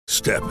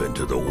Step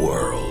into the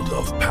world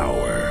of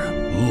power,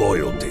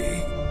 loyalty,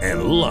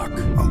 and luck.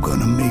 I'm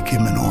gonna make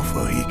him an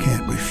offer he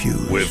can't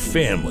refuse. With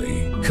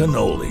family,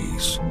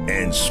 cannolis,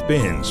 and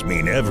spins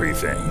mean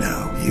everything.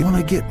 Now, you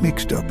wanna get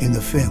mixed up in the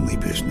family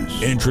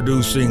business.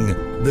 Introducing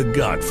The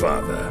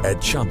Godfather at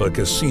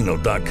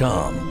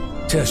ChumbaCasino.com.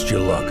 Test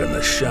your luck in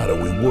the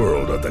shadowy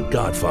world of The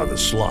Godfather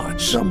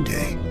slot.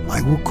 Someday,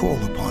 I will call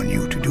upon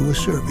you to do a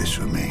service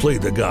for me. Play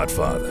The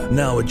Godfather,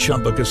 now at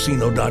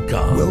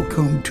ChumbaCasino.com.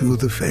 Welcome to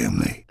the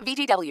family.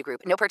 VGW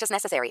Group. No purchase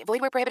necessary. Void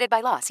where prohibited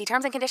by law. See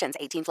terms and conditions.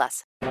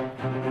 18+.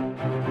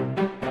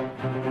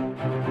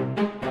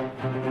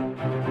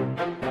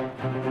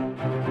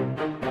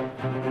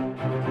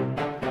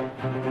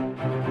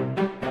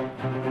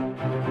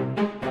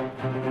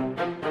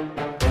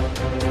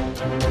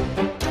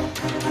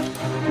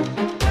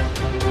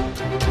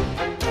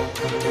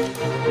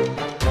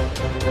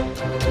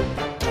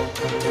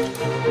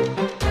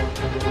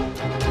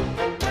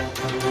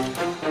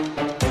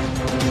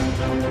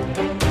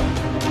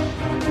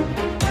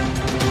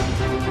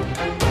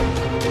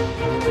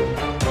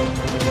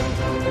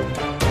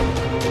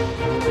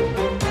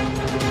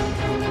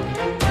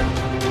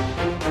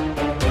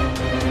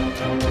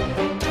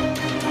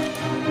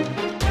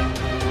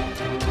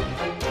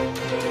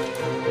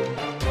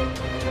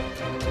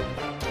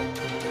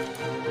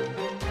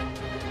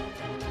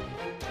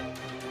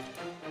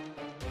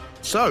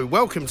 So,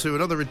 welcome to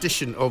another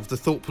edition of The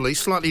Thought Police,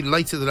 slightly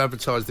later than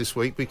advertised this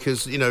week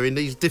because, you know, in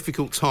these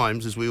difficult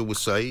times, as we always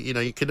say, you know,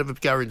 you can never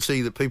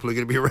guarantee that people are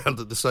going to be around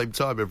at the same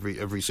time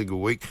every single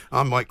week.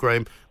 I'm Mike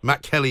Graham.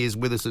 Matt Kelly is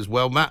with us as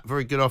well. Matt,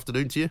 very good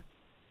afternoon to you.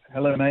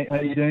 Hello, mate. How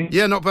are you doing?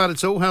 Yeah, not bad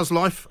at all. How's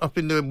life up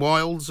in the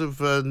wilds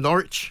of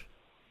Norwich?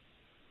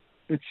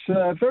 It's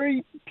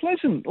very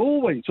pleasant.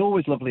 Always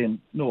lovely in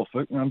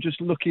Norfolk. I'm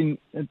just looking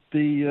at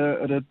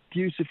at a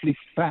beautifully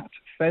fat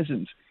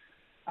pheasant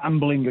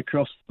ambling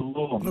across the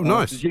lawn. Oh,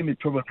 nice. I presume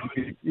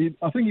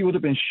I think you would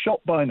have been shot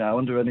by now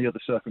under any other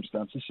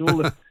circumstances. So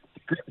all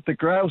the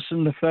grouse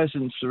and the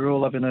pheasants are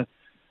all having a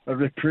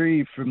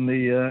reprieve from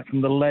the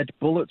lead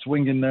bullets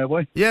winging their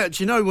way. Yeah,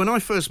 do you know, when I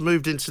first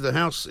moved into the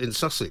house in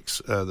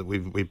Sussex that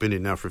we've been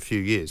in now for a few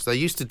years, they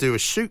used to do a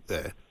shoot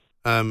there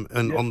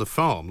on the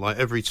farm, like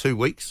every 2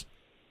 weeks.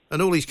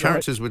 And all these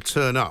characters would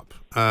turn up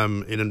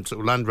in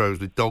sort of Land Rovers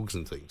with dogs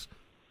and things.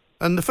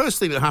 And the first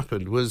thing that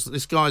happened was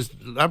this guy's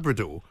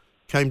Labrador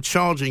came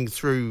charging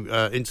through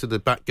into the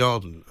back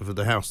garden of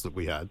the house that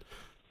we had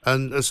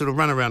and sort of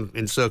ran around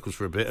in circles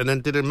for a bit and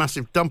then did a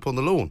massive dump on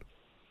the lawn.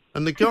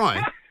 And the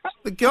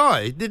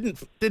guy didn't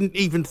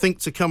even think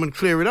to come and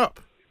clear it up.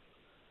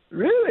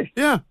 Really?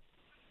 Yeah.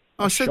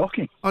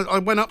 Shocking. I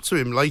went up to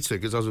him later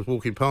because I was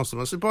walking past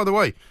him. I said, by the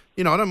way,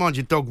 you know, I don't mind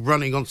your dog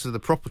running onto the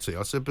property.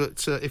 I said,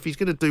 but if he's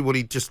going to do what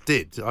he just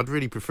did, I'd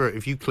really prefer it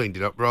if you cleaned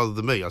it up rather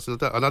than me. I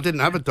said, and I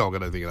didn't have a dog, I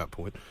don't think, at that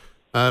point.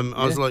 I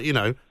was like, you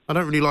know, I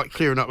don't really like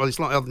clearing up. It's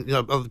like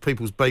other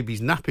people's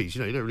babies' nappies.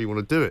 You know, you don't really want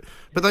to do it.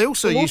 But they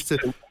also used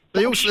to.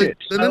 Dog shit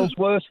smells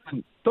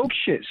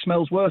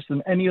worse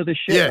than any other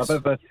shit I've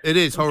ever. It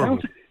is horrible.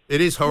 encountered.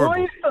 It is horrible.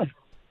 Why is that?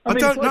 I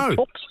don't know.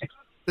 Toxic.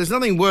 There's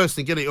nothing worse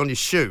than getting it on your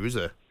shoe, is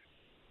there?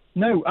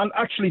 No, and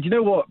actually, do you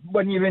know what?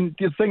 When you're in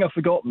the thing I've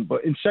forgotten,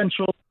 but in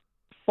Central,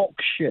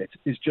 fox shit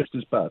is just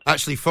as bad.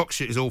 Actually, fox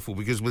shit is awful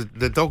because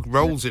the dog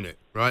rolls in it,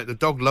 right? The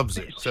dog loves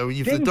it. So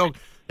if the dog.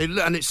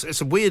 And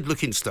it's a weird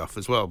looking stuff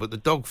as well, but the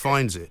dog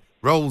finds it,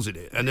 rolls in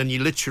it, and then you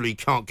literally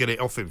can't get it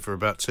off him for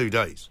about 2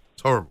 days.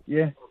 It's horrible.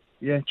 Yeah.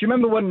 Do you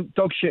remember when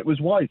dog shit was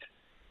white?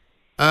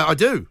 I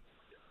do.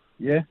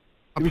 Yeah.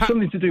 It was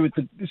something to do with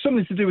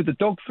the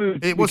dog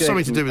food. It was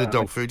something to do with the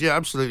dog food. Yeah,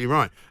 absolutely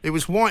right. It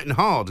was white and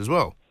hard as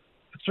well.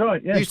 That's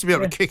right. Yeah. You used to be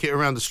able to kick it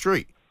around the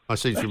street. I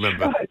seem to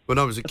remember when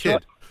I was a kid.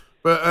 Right.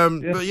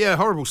 But yeah,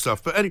 horrible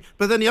stuff. But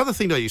then the other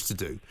thing they used to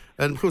do,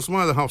 and of course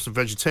my other half's a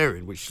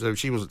vegetarian, so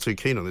she wasn't too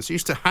keen on this. They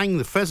used to hang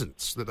the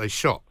pheasants that they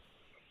shot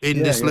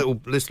in this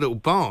little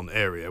barn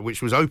area,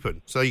 which was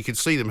open, so you could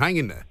see them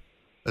hanging there.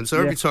 And so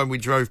every time we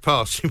drove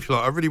past, she'd be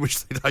like, "I really wish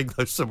they'd hang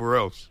those somewhere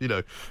else," you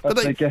know. But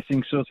they're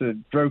getting sort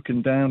of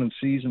broken down and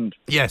seasoned.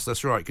 Yes,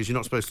 that's right, because you're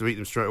not supposed to eat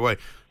them straight away.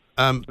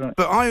 Right.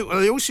 But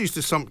I also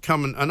used to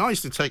come and I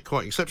used to take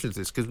quite exception to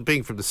this because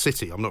being from the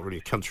city, I'm not really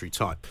a country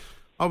type.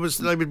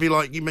 They would be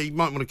like, you might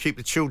want to keep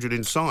the children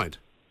inside.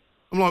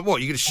 I'm like,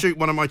 what? You're going to shoot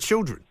one of my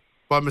children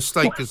by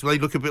mistake because they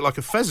look a bit like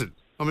a pheasant?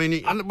 I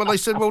mean, but they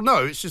said, well,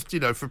 no, it's just, you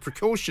know, for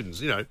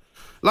precautions, you know.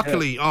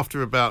 Luckily,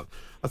 after about,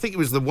 I think it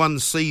was the one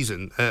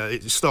season,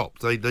 it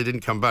stopped. They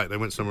didn't come back. They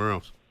went somewhere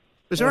else.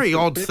 It's a very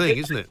odd thing,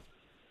 isn't it?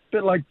 A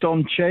bit like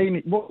Don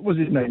Cheney. What was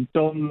his name?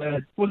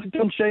 Was it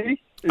Don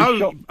Cheney?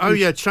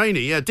 Yeah,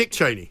 Cheney. Yeah, Dick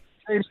Cheney.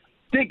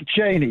 Dick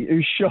Cheney,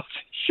 who shot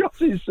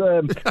his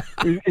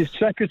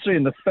secretary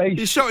in the face.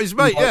 He shot his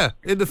mate,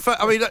 in the face.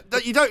 I mean,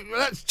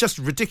 that's just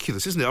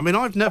ridiculous, isn't it? I mean,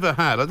 I don't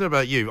know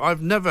about you,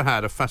 I've never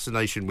had a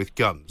fascination with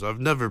guns.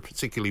 I've never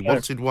particularly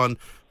wanted one.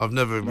 I've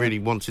never really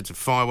wanted to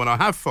fire one. I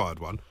have fired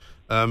one.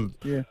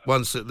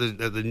 Once at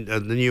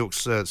the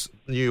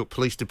New York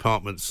Police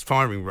Department's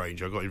firing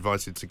range. I got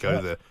invited to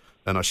go there.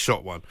 and I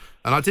shot one.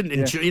 And I didn't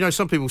enjoy. You know,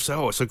 some people say,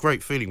 "Oh, it's a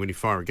great feeling when you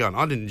fire a gun."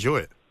 I didn't enjoy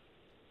it.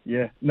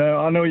 Yeah, no,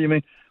 I know what you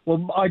mean.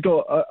 Well, I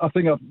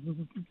think I've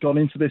gone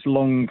into this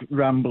long,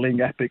 rambling,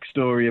 epic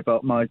story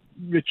about my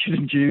Richard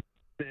and Jude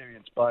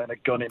experience buying a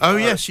gun in. Oh,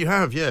 yes, you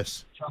have,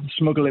 yes. Trying to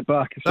smuggle it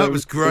back. So that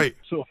was great.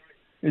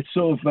 It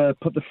sort of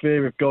put the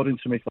fear of God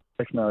into me for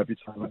life now every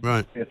time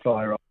I see a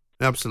firearm.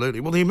 Absolutely.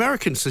 Well, the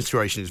American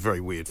situation is very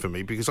weird for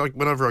me because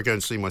whenever I go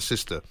and see my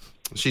sister,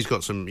 she's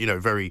got some,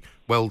 very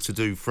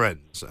well-to-do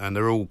friends, and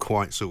they're all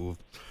quite sort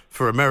of,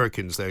 for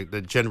Americans, they're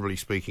generally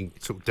speaking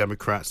sort of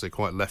Democrats. They're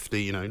quite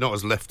lefty, not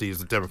as lefty as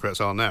the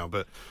Democrats are now.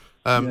 But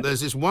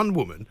there's this one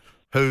woman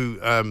who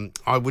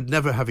I would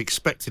never have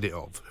expected it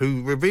of,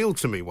 who revealed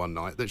to me one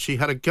night that she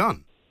had a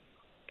gun.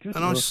 Good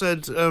and Lord. I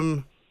said,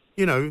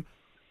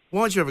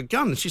 why do you have a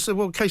gun? And she said,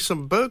 well, in case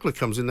some burglar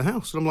comes in the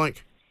house. And I'm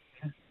like,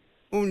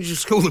 well, you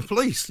just call the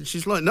police. And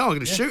she's like, no, I'm going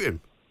to shoot him.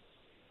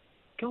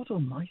 God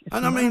almighty.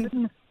 And I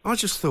mean, I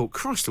just thought,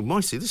 Christ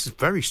almighty, this is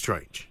very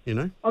strange, I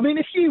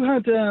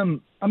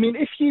mean,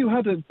 if you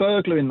had a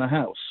burglar in the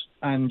house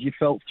and you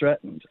felt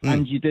threatened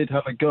and you did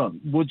have a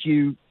gun, would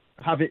you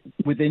have it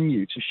within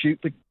you to shoot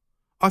the?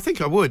 I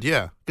think I would,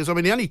 yeah. Because, I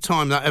mean, the only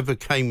time that ever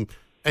came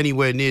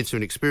anywhere near to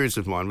an experience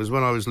of mine was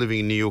when I was living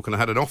in New York and I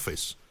had an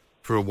office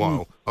for a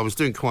while. I was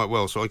doing quite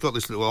well, so I got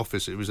this little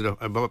office. It was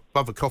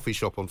above a coffee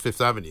shop on Fifth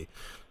Avenue.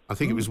 I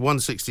think it was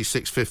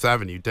 166 Fifth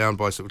Avenue, down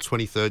by sort of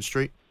 23rd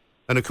Street.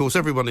 And, of course,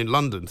 everyone in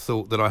London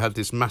thought that I had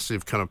this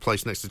massive kind of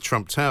place next to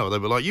Trump Tower. They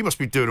were like, you must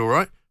be doing all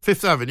right.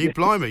 Fifth Avenue,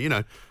 blimey,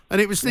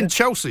 And it was in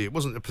Chelsea. It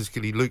wasn't a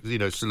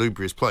particularly,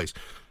 salubrious place.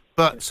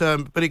 But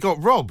it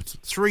got robbed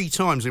 3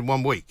 times in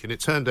 1 week. And it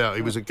turned out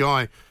it was a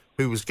guy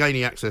who was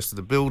gaining access to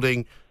the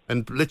building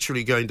and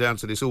literally going down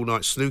to this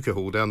all-night snooker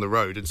hall down the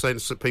road and saying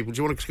to people, do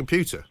you want a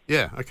computer?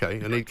 Yeah,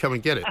 okay. And he'd come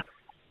and get it.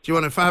 Do you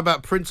want how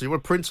about printer? Do you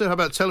want a printer? How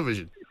about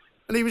television?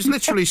 And he was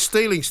literally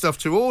stealing stuff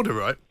to order,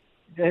 right?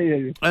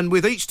 Yeah. And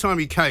with each time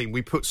he came,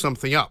 we put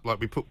something up. Like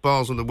we put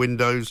bars on the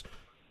windows,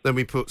 then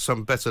we put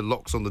some better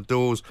locks on the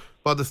doors.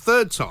 By the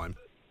 3rd time,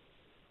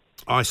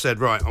 I said,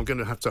 right, I'm going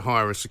to have to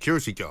hire a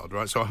security guard,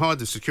 right? So I hired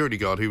the security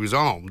guard who was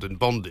armed and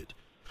bonded.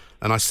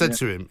 And I said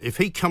to him, if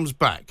he comes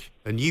back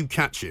and you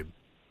catch him,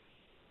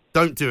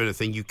 don't do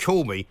anything. You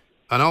call me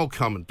and I'll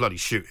come and bloody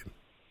shoot him.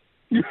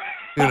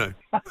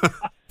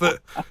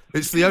 But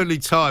it's the only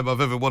time I've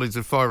ever wanted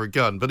to fire a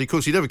gun. But, of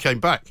course, he never came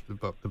back, the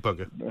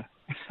bugger.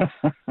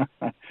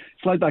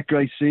 It's like that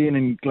great scene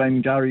in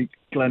Glenn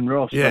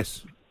Ross.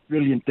 Yes.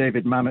 Brilliant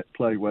David Mamet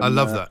play. When, I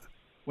love that.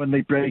 When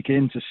they break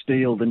in to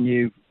steal the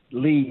new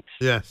Leeds.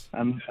 Yes.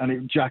 And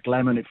Jack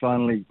Lemmon, it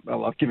finally,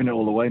 I've given it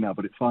all away now,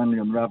 but it finally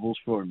unravels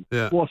for him.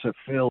 Yeah. What a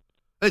film.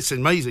 It's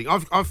amazing.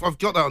 I've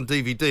got that on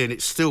DVD, and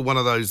it's still one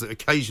of those that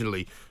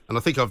occasionally, and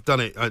I think I've done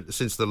it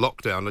since the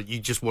lockdown, that you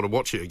just want to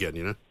watch it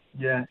again,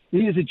 Yeah, he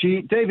is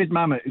David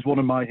Mamet is one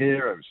of my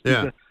heroes. He's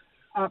an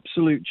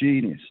absolute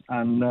genius.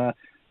 And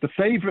the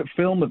favourite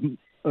film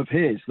of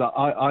his that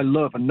I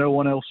love and no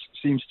one else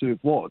seems to have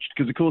watched,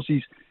 because, of course,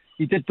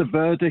 he did The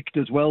Verdict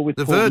as well. With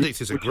The Paul Verdict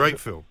Reed, is a great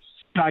film.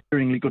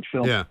 Staggeringly good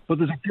film. Yeah. But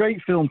there's a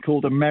great film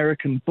called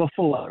American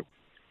Buffalo,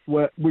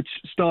 which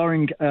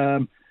starring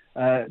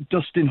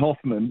Dustin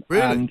Hoffman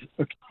and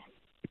a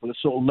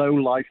sort of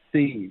low-life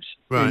thieves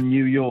in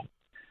New York.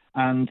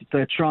 And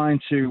they're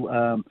trying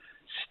to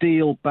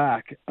steal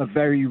back a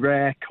very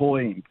rare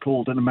coin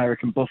called an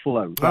American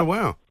Buffalo. Oh,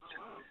 wow.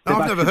 No,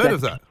 I've never heard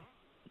of that.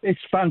 It's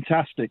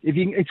fantastic.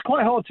 It's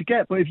quite hard to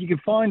get, but if you can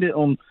find it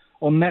on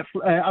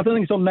Netflix, I don't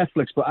think it's on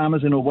Netflix, but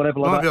Amazon or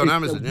whatever like that. Might be on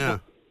Amazon, yeah.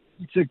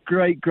 It's a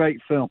great, great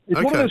film. It's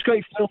one of those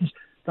great films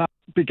that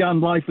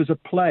began life as a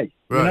play,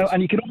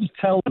 and you can always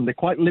tell them they're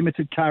quite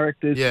limited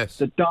characters. Yes.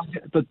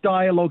 The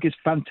dialogue is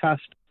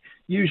fantastic.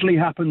 Usually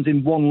happens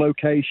in one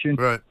location,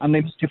 and they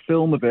make a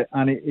film of it,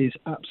 and it is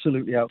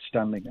absolutely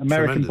outstanding.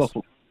 American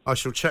Buffalo. I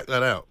shall check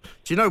that out.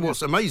 Do you know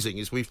what's amazing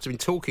is we've been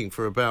talking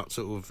for about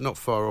sort of not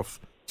far off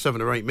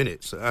 7 or 8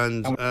 minutes,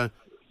 and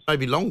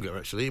maybe longer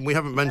actually, and we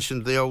haven't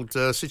mentioned the old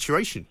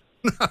situation.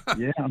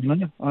 Yeah, I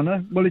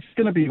know. Well, it's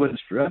going to be with us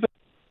forever.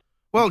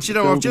 Well, do you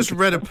know, I've just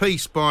read a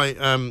piece by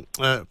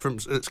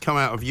it's come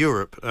out of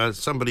Europe.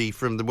 Somebody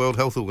from the World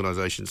Health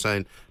Organization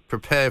saying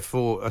prepare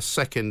for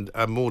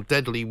a more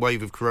deadly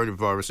wave of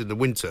coronavirus in the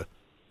winter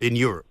in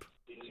Europe.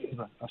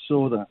 I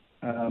saw that.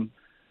 And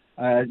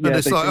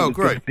it's like, oh,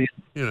 great,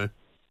 even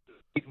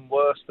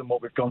worse than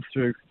what we've gone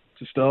through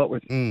to start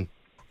with.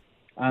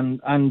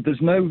 And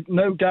there's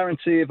no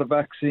guarantee of a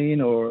vaccine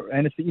or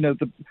anything.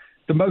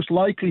 The most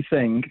likely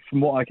thing,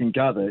 from what I can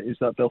gather, is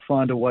that they'll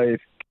find a way of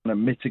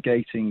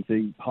mitigating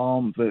the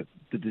harm that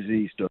the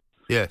disease does.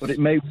 Yes. But it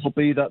may well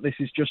be that this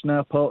is just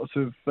now part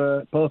of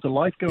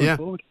life going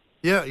forward.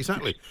 Yeah,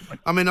 exactly.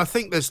 I mean, I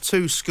think there's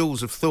 2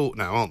 schools of thought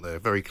now, aren't there,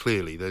 very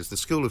clearly. There's the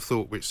school of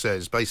thought which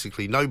says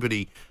basically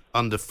nobody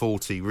under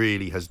 40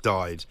 really has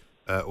died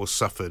or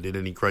suffered in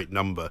any great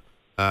number.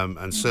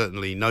 And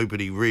certainly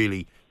nobody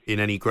really in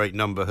any great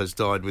number has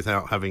died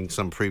without having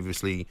some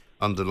previously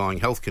underlying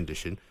health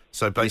condition.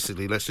 So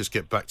basically, let's just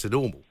get back to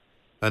normal.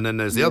 And then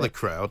there's the other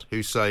crowd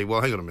who say, well,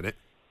 hang on a minute.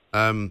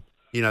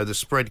 the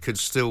spread could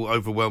still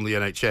overwhelm the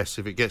NHS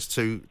if it gets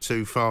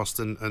too fast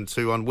and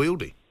too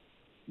unwieldy.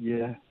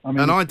 Yeah.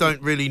 And I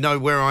don't really know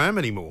where I am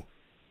anymore.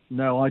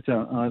 No, I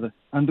don't either.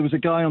 And there was a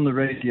guy on the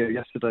radio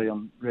yesterday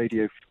on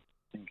Radio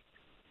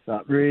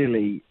that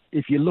really,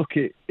 if you look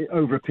at it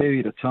over a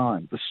period of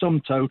time, the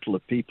sum total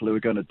of people who are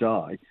going to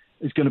die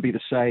is going to be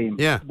the same.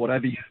 Yeah.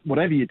 Whatever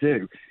you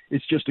do,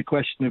 it's just a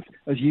question of,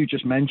 as you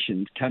just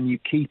mentioned, can you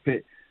keep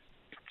it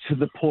to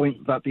the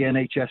point that the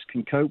NHS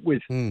can cope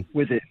with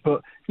it?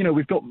 But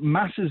we've got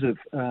masses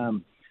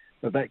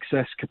of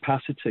excess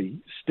capacity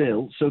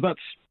still, so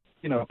that's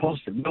a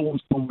positive. No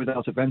one's gone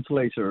without a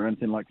ventilator or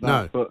anything like that.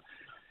 No. But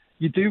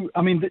you do.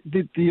 I mean,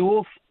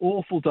 the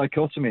awful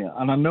dichotomy,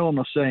 and I know I'm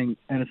not saying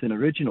anything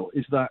original,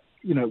 is that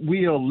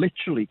we are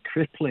literally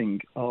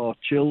crippling our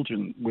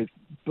children with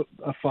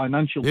a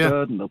financial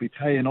burden they'll be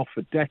paying off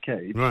for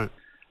decades. Right.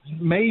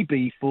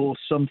 Maybe for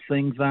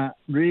something that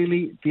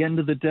really, at the end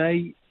of the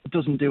day,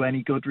 doesn't do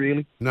any good,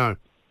 really. No.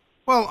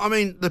 Well, I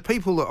mean, the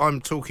people that I'm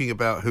talking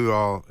about who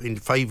are in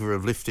favour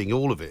of lifting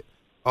all of it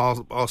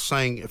are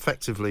saying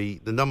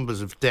effectively the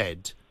numbers of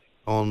dead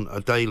on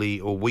a daily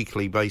or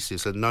weekly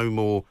basis are no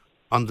more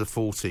under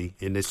 40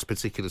 in this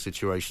particular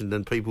situation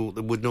than people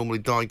that would normally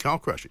die in car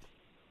crashes.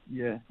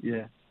 Yeah.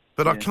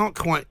 But I can't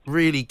quite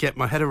really get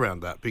my head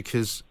around that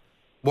because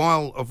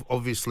while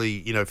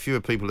obviously, fewer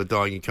people are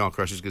dying in car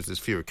crashes because there's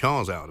fewer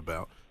cars out and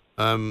about,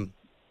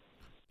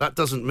 that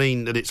doesn't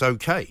mean that it's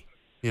okay,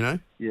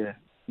 Yeah.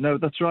 No,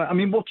 that's right. I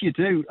mean, what do you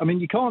do? I mean,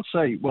 you can't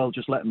say, well,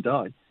 just let them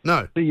die.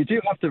 No. So you do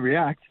have to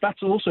react.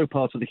 That's also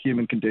part of the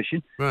human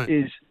condition, right.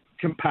 Is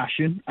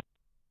compassion,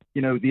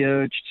 the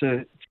urge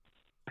to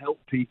help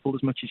people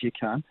as much as you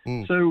can.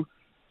 So,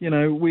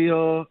 we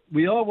are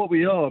what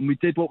we are, and we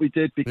did what we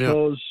did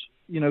because,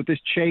 this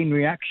chain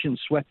reaction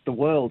swept the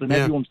world, and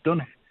everyone's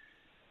done it.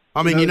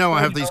 I mean,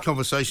 I have these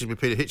conversations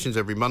with Peter Hitchens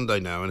every Monday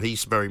now, and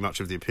he's very much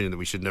of the opinion that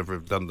we should never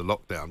have done the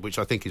lockdown, which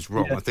I think is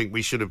wrong. Yeah. I think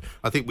we should have.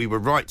 I think we were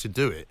right to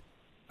do it.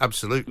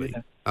 Absolutely.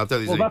 Yeah. I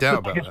don't think there's any doubt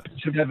about that. That's the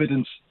biggest piece of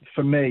evidence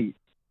for me.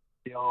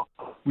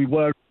 We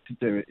were to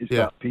do it. Is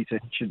that Peter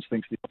Hitchens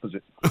thinks the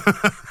opposite?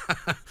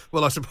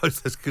 Well, I suppose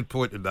there's a good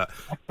point in that.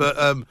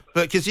 But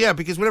because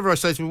whenever I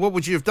say to him, what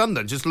would you have done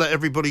then? Just let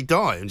everybody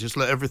die and just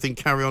let everything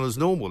carry on as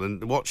normal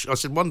and watch. I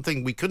said one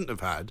thing we couldn't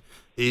have had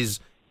is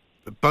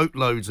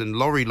boatloads and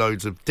lorry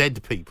loads of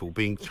dead people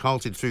being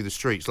carted through the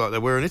streets like they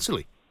were in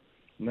Italy.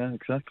 No,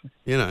 exactly.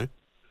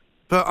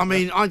 But I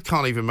mean, I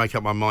can't even make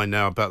up my mind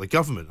now about the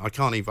government. I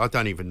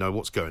don't even know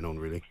what's going on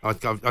really. I'm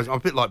a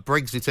bit like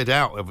Brexited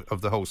out of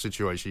the whole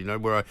situation,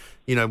 where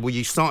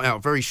you start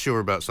out very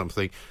sure about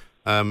something,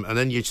 and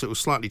then you sort of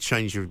slightly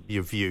change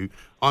your view.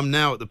 I'm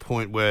now at the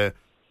point where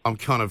I'm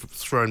kind of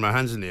throwing my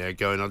hands in the air,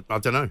 going, I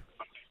don't know.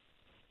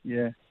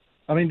 Yeah,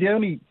 I mean, the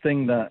only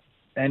thing that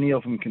any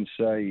of them can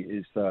say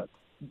is that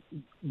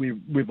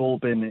we've all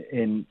been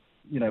in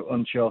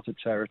uncharted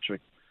territory,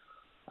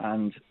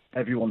 and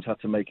everyone's had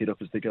to make it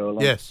up as they go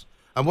along. Yes.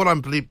 And what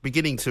I'm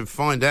beginning to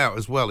find out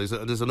as well is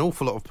that there's an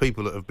awful lot of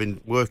people that have been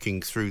working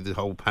through the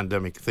whole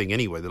pandemic thing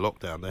anyway, the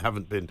lockdown. They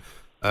haven't been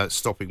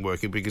stopping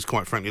working because,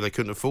 quite frankly, they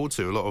couldn't afford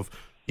to. A lot of,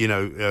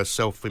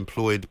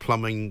 self-employed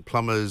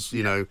plumbers,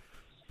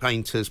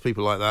 painters,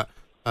 people like that.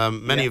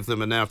 Many of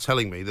them are now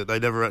telling me that they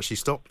never actually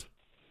stopped.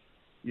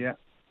 Yeah.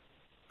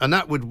 And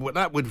that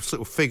would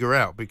sort of figure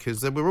out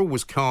because there were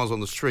always cars on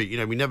the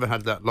street. We never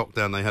had that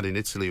lockdown they had in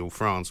Italy or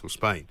France or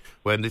Spain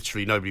where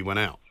literally nobody went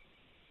out.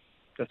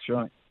 That's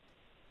right.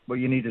 Well,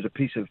 you needed a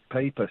piece of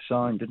paper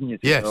signed, didn't you,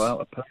 to go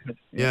out a permit?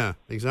 Yeah,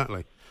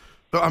 exactly.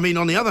 But, I mean,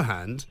 on the other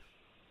hand,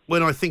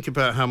 when I think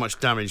about how much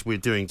damage we're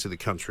doing to the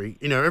country,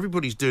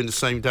 everybody's doing the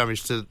same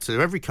damage to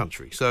every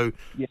country. So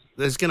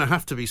there's going to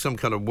have to be some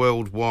kind of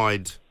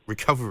worldwide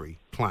recovery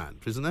plan,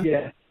 isn't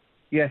there?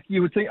 Yeah,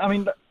 you would think. I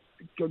mean,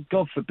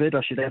 God forbid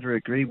I should ever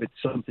agree with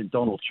something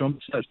Donald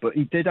Trump says, but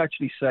he did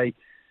actually say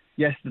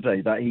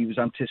yesterday that he was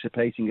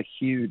anticipating a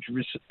huge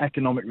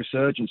economic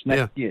resurgence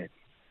next year.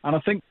 And I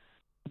think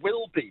it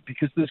will be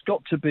because there's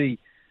got to be,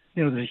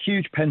 there's a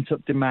huge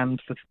pent-up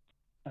demand for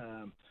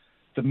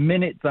the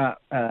minute that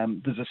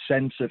there's a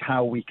sense of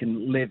how we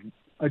can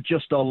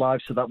adjust our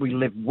lives so that we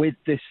live with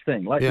this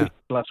thing. Like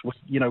last week,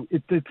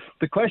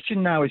 the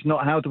question now is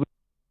not how do we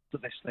live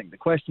with this thing. The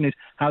question is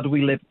how do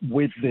we live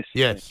with this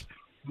thing.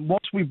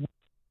 Once we've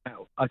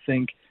out, I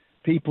think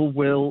people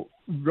will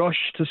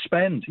rush to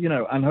spend,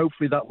 and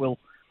hopefully that will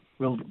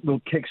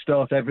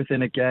kickstart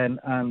everything again,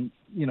 and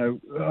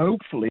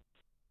hopefully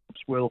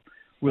will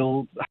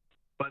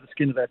by the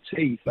skin of their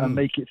teeth and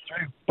make it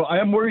through. But I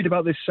am worried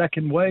about this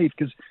second wave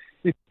because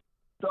if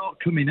they start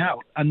coming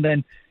out and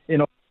then in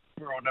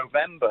October or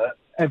November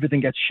everything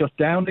gets shut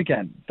down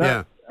again.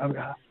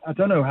 I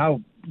don't know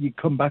how you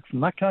come back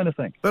from that kind of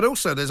thing. But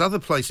also, there's other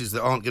places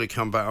that aren't going to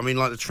come back. I mean,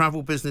 like the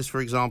travel business,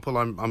 for example.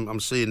 I'm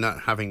seeing that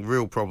having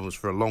real problems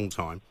for a long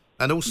time.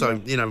 And also,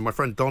 my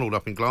friend Donald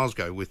up in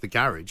Glasgow with the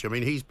garage. I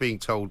mean, he's being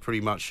told pretty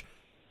much,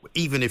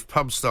 even if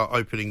pubs start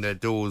opening their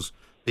doors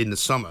in the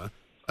summer,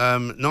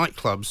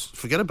 nightclubs,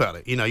 forget about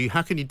it.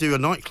 How can you do a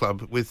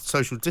nightclub with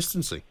social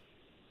distancing?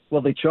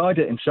 Well, they tried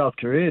it in South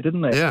Korea,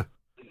 didn't they? Yeah.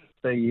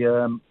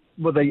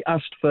 They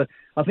asked for,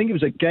 I think it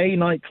was a gay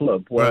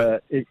nightclub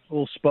where it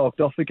all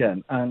sparked off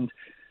again, and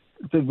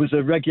there was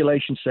a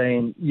regulation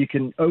saying you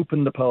can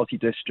open the party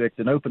district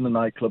and open the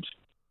nightclubs.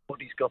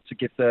 Somebody's got to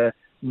give their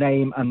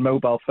name and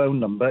mobile phone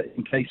number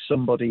in case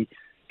somebody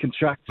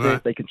contracts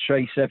it. They can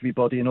trace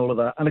everybody and all of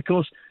that. And of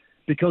course,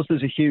 because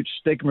there's a huge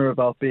stigma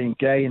about being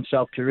gay in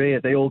South Korea,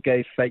 they all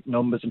gave fake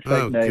numbers and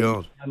fake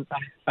names,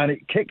 and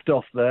it kicked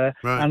off there,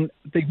 and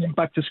they went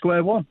back to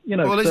square one.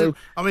 Well,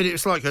 I mean,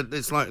 it's like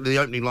the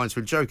opening lines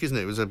for a joke, isn't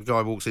it? It was a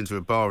guy walks into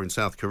a bar in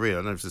South Korea.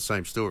 I know it's the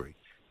same story,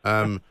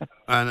 and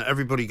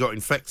everybody got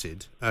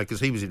infected because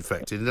he was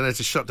infected, and then they had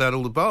to shut down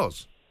all the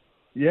bars.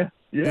 Yeah.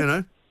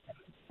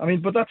 I mean,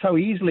 but that's how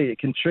easily it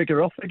can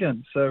trigger off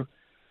again. So.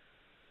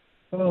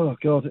 Oh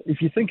God!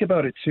 If you think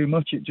about it too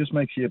much, it just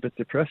makes you a bit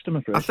depressed, I'm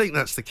afraid. I think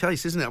that's the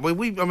case, isn't it? Well,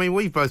 we've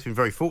both been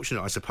very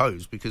fortunate, I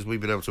suppose, because we've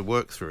been able to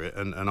work through it,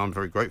 and I'm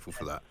very grateful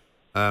for that.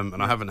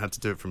 And I haven't had to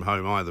do it from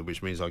home either,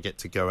 which means I get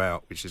to go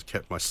out, which has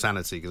kept my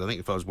sanity. Because I think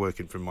if I was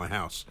working from my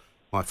house,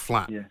 my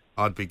flat,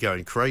 I'd be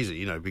going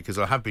crazy, because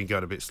I have been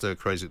going a bit stir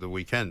crazy at the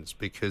weekends,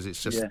 because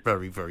it's just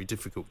very, very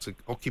difficult to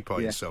occupy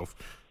yourself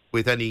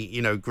with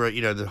any, great,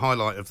 the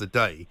highlight of the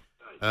day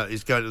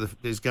is going to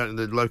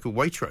the local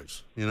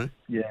Waitrose,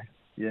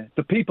 Yeah.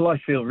 The people I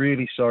feel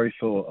really sorry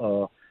for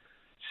are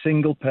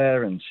single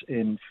parents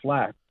in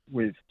flat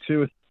with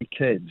 2 or 3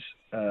 kids.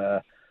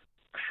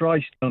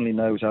 Christ only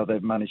knows how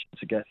they've managed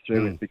to get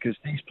through it, because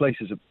these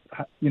places are,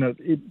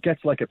 it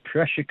gets like a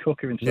pressure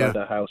cooker inside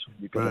the house when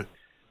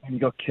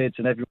you've got kids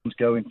and everyone's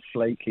going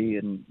flaky,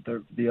 and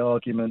the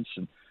arguments.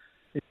 And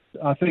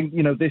I think,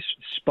 this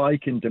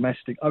spike in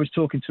domestic. I was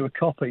talking to a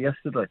copper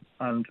yesterday,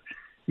 and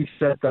he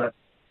said that.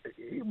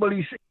 Well,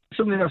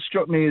 something that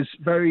struck me as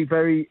very,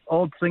 very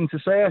odd thing to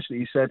say, actually.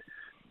 He said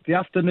the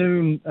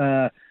afternoon,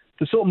 the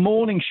sort of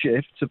morning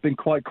shifts have been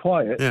quite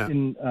quiet,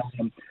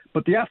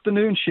 but the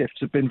afternoon shifts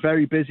have been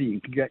very busy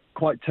and can get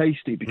quite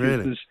tasty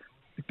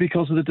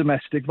because of the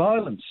domestic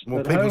violence.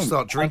 Well, people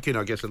start drinking,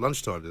 I guess, at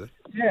lunchtime, do they?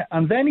 Yeah,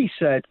 and then he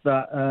said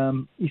that,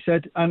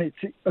 and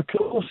it's, of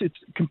course, it's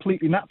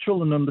completely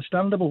natural and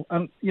understandable.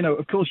 And,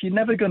 of course, you're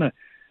never going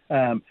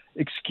to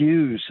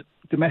excuse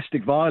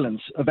domestic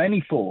violence of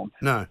any form.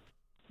 No.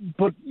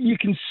 But you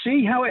can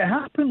see how it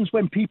happens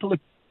when people are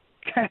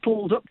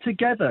kettled up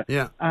together.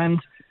 Yeah.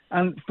 And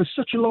for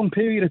such a long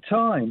period of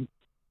time,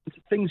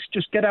 things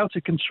just get out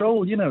of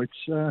control.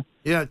 It's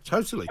yeah,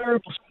 totally.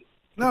 Terrible.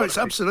 No, it's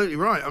absolutely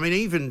right. I mean,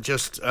 even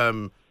just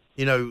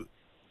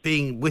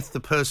being with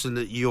the person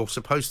that you're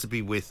supposed to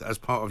be with as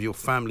part of your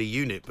family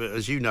unit, but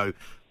as you know,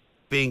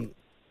 being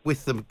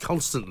with them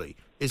constantly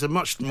is a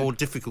much more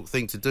difficult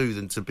thing to do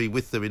than to be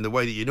with them in the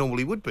way that you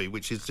normally would be,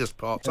 which is just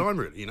part-time,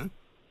 really,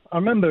 I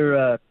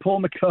remember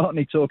Paul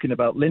McCartney talking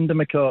about Linda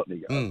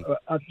McCartney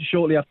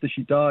shortly after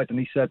she died, and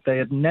he said they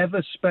had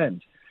never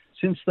spent,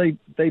 since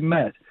they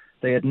met,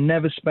 they had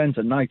never spent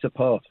a night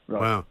apart.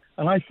 Right? Wow.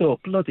 And I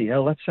thought, bloody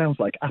hell, that sounds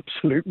like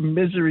absolute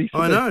misery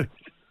for me.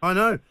 I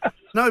know.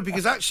 No,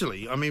 because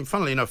actually, I mean,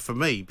 funnily enough for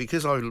me,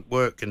 because I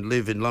work and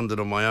live in London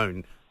on my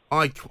own,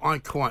 I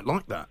quite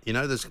like that.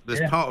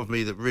 There's part of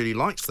me that really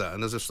likes that.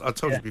 And as I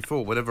told you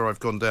before, whenever I've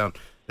gone down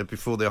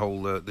before the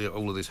whole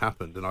all of this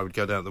happened, and I would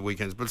go down at the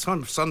weekends. By the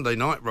time Sunday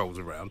night rolls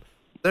around,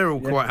 they're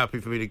all quite happy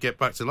for me to get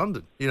back to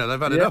London. They've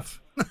had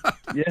enough.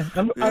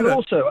 And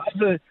also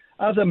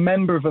as a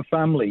member of a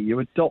family, you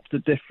adopt a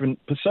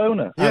different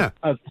persona. As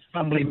a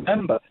family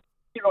member,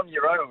 you're on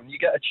your own. You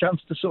get a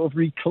chance to sort of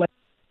reclaim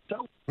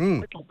yourself a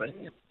little bit.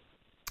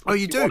 Oh,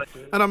 you do.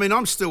 And I mean,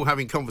 I'm still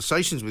having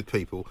conversations with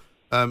people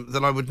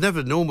that I would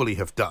never normally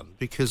have done,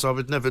 because I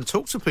would never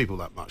talk to people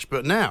that much.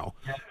 But now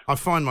I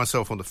find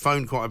myself on the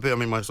phone quite a bit. I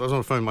mean, I was on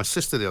the phone with my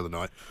sister the other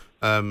night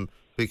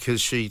because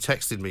she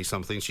texted me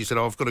something. She said,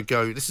 I've got to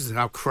go. This is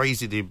how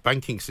crazy the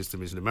banking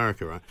system is in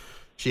America, right?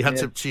 She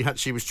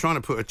was trying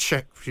to put a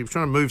check. She was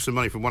trying to move some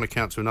money from one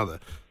account to another.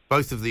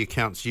 Both of the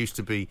accounts used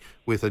to be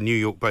with a New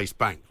York-based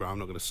bank, right? I'm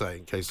not going to say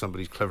in case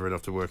somebody's clever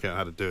enough to work out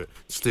how to do it,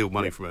 steal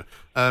money from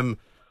her.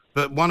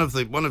 But one of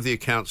the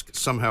accounts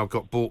somehow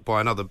got bought by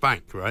another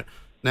bank, right?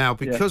 Now,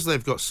 because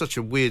they've got such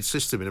a weird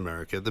system in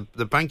America,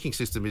 the banking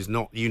system is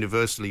not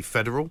universally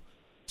federal.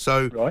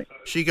 So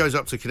she goes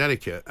up to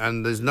Connecticut,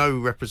 and there's no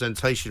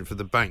representation for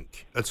the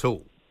bank at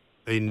all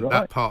in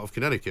that part of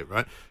Connecticut,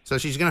 right? So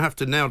she's going to have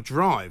to now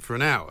drive for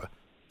an hour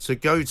to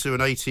go to an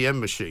ATM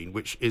machine,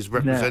 which is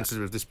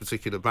representative of this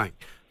particular bank.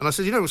 And I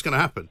said, you know what's going to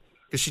happen?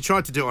 Because she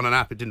tried to do it on an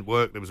app, it didn't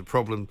work, there was a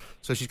problem.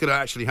 So she's going to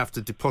actually have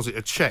to deposit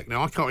a check.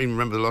 Now, I can't even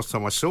remember the last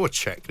time I saw a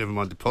check, never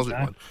mind deposit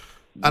one.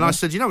 And I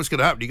said, you know what's going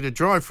to happen? You're going to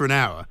drive for an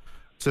hour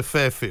to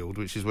Fairfield,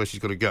 which is where she's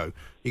got to go.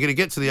 You're going to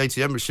get to the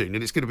ATM machine,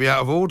 and it's going to be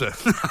out of order.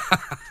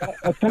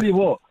 I'll tell you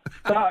what,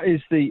 that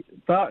is the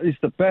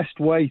best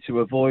way to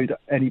avoid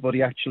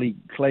anybody actually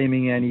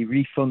claiming any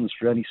refunds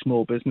for any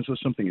small business or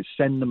something, is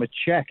send them a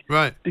check.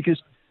 Right.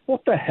 Because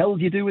what the hell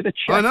do you do with a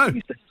check? I know.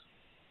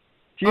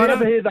 Do you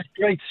ever hear that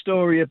great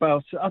story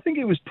about, I think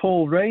it was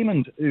Paul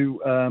Raymond, who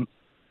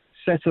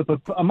set up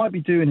I might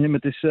be doing him a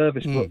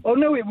disservice, but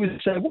it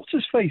was what's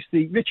his face,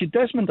 the Richard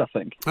Desmond, I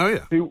think. Oh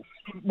yeah. Who,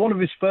 one of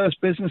his first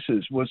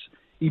businesses was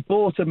he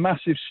bought a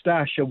massive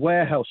stash, a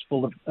warehouse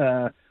full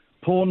of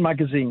porn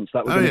magazines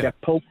that were going to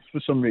get pulped for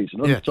some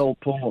reason, unsold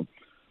porn,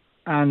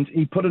 and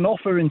he put an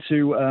offer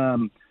into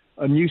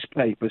a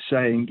newspaper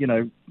saying,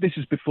 this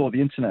is before the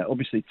internet,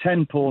 obviously,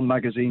 10 porn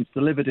magazines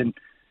delivered in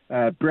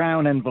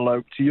brown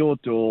envelope to your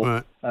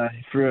door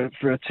for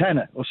a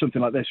tenner or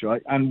something like this,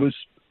 right? And was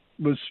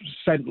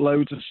sent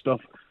loads of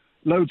stuff,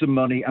 loads of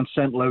money, and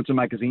sent loads of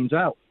magazines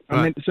out.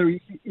 And then, so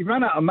he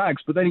ran out of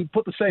mags, but then he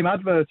put the same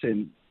advert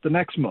in the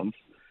next month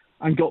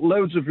and got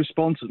loads of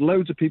responses,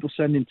 loads of people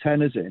sending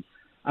tenors in.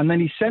 And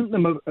then he sent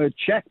them a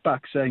check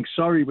back saying,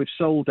 sorry, we've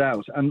sold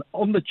out. And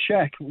on the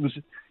check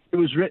it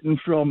was written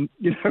from,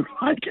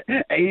 like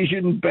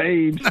Asian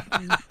babes,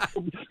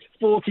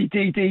 40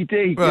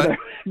 DDD,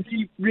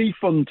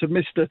 refund to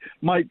Mr.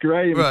 Mike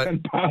Graham.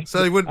 Right.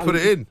 So they wouldn't put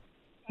it in?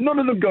 None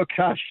of them got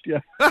cashed,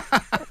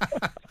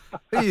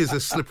 He is a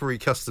slippery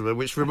customer,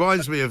 which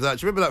reminds me of that.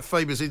 Do you remember that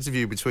famous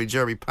interview between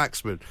Jeremy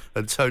Paxman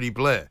and Tony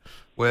Blair,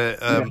 where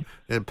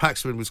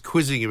Paxman was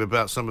quizzing him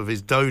about some of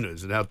his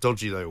donors and how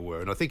dodgy they all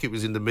were? And I think it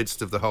was in the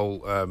midst of the whole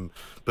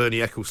Bernie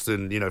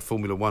Ecclestone,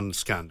 Formula One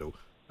scandal,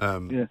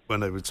 when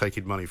they were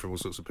taking money from all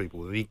sorts of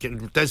people. And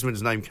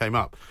Desmond's name came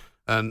up.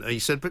 And he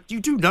said, but you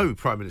do know,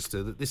 Prime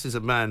Minister, that this is a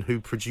man who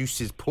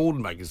produces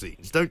porn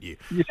magazines, don't you?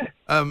 Yeah.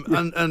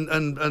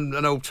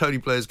 And old Tony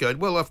Blair's going,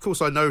 well, of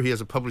course I know he has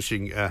a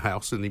publishing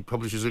house and he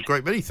publishes a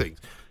great many things.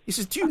 He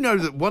says, do you know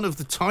that one of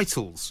the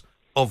titles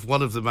of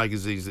one of the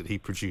magazines that he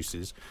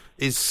produces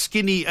is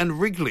Skinny and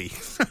Wriggly?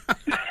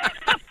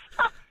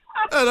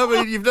 And I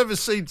mean, you've never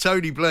seen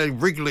Tony Blair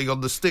wriggling on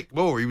the stick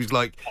more. He was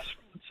like...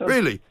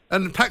 Really?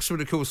 And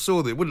Paxman, of course,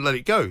 saw that, wouldn't let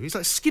it go. He's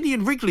like, Skinny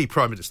and Wriggly,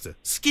 Prime Minister.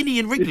 Skinny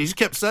and Wriggly. He just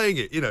kept saying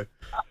it, And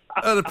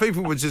the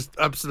people were just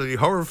absolutely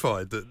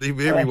horrified that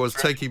here he was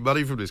taking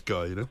money from this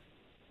guy,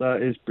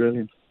 That is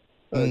brilliant.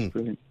 That is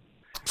brilliant.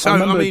 So,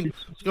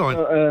 go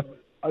on.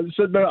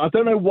 No, I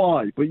don't know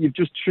why, but you've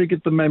just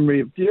triggered the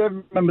memory of... Do you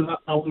ever remember that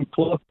Alan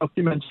Clark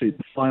documentary,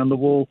 the Fly on the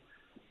Wall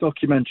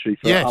documentary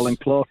for Alan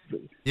Clark,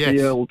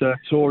 the old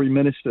Tory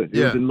minister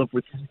who was in love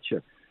with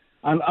Thatcher?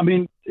 And, I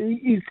mean,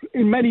 he's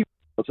in many...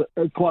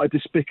 quite a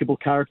despicable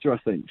character, I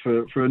think,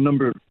 for a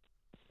number of...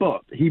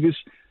 But he was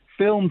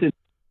filmed in an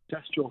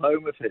ancestral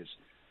home of his.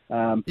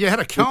 He had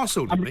a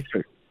castle, didn't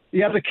he? He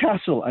had a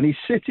castle, and he's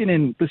sitting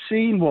in... The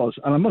scene was,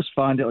 and I must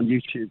find it on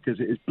YouTube because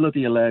it is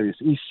bloody hilarious,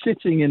 he's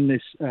sitting in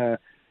this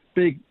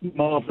big,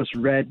 marvellous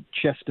red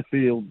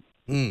Chesterfield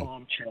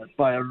armchair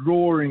by a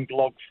roaring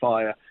log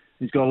fire.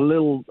 He's got a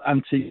little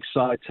antique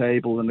side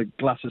table and a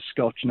glass of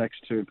scotch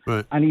next to him.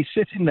 Right. And he's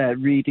sitting there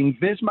reading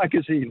Viz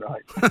magazine,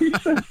 right?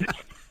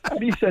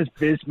 He says,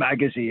 Viz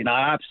magazine,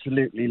 I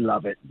absolutely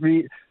love it.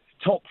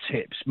 Top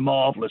tips,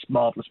 marvellous,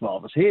 marvellous,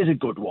 marvellous. Here's a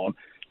good one.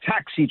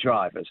 Taxi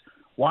drivers,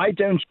 why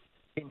don't you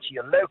into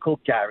your local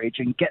garage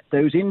and get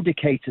those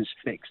indicators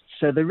fixed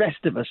so the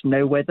rest of us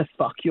know where the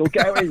fuck you're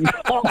going?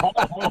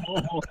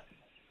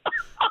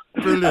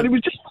 Brilliant. And it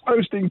was just the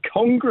most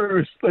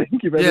incongruous thing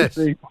you've ever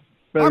seen.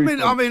 I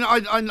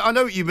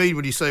know what you mean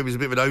when you say he was a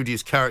bit of an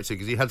odious character,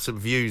 because he had some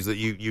views that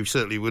you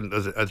certainly wouldn't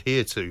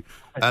adhere to,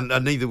 and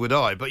neither would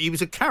I. But he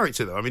was a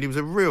character, though. I mean, he was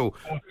a real,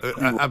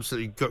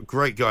 absolutely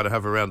great guy to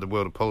have around the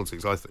world of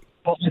politics, I think.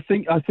 But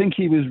I think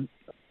he was...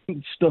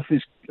 Stuff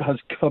has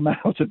come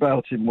out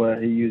about him where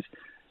he is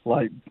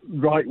like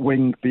right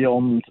wing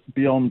beyond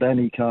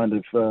any kind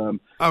of.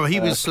 He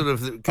was sort of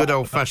the good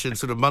old fashioned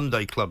sort of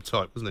Monday Club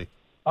type, wasn't he?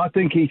 I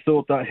think he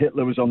thought that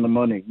Hitler was on the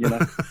money,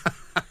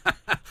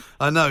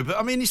 I know, but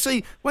I mean, you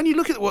see, when you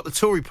look at what the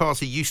Tory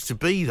party used to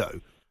be, though,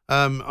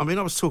 I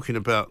was talking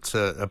about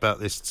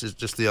this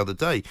just the other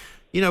day.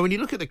 When you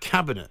look at the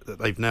cabinet that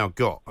they've now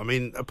got, I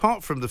mean,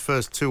 apart from the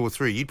first two or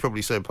three, you'd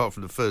probably say apart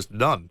from the first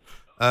none.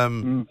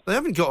 They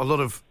haven't got a lot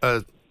of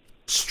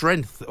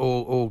strength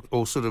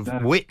or sort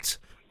of wit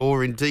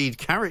or indeed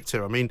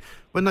character. I mean,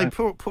 when they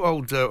put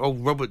old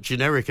Robert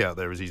Generic out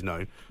there, as he's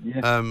known,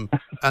 and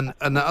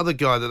that other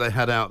guy that they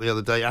had out the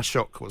other day,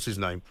 Ashok, what's his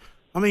name?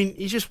 I mean,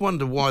 you just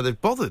wonder why they've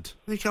bothered.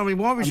 I mean,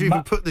 why would you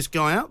even put this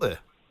guy out there?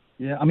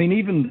 Yeah, I mean,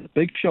 even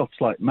big shots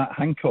like Matt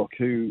Hancock,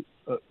 who...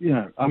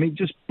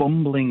 just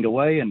bumbling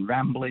away and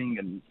rambling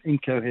and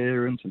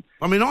incoherent.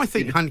 I mean, I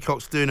think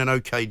Hancock's doing an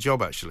okay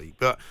job, actually,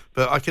 but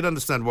I can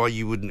understand why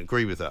you wouldn't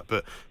agree with that.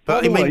 But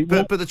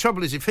the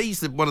trouble is, if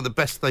he's one of the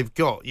best they've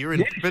got, you're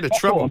in a bit of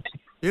trouble.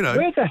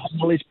 Where the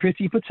hell is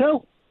Priti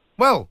Patel?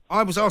 Well,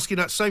 I was asking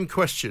that same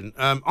question.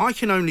 I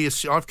can only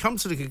assume, I've come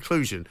to the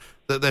conclusion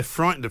that they're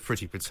frightened of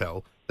Priti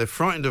Patel. They're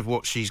frightened of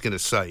what she's going to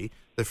say.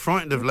 They're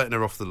frightened of letting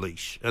her off the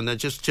leash, and they're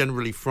just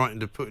generally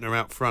frightened of putting her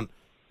out front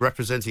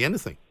representing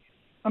anything.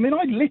 I mean,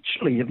 I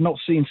literally have not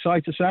seen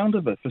sight or sound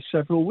of her for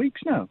several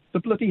weeks now. The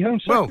bloody Home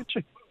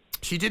Secretary. Well,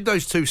 she did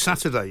those two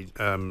Saturday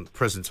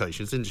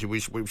presentations, didn't she?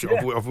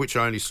 Of which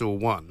I only saw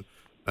one,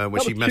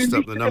 where she messed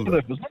up the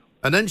number.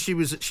 And then she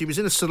was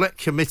in a select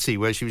committee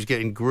where she was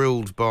getting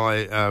grilled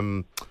by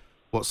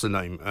what's the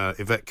name,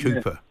 Yvette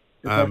Cooper.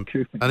 And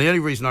the only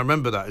reason I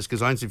remember that is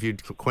because I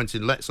interviewed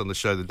Quentin Letts on the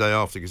show the day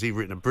after, because he'd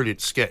written a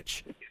brilliant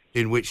sketch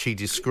in which he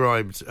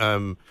described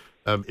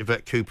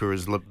Yvette Cooper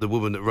as the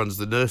woman that runs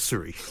the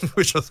nursery,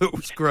 which I thought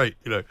was great,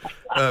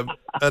 and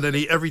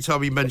then every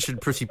time he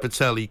mentioned Priti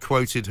Patel, he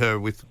quoted her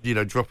with,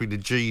 dropping the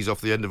G's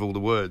off the end of all the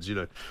words,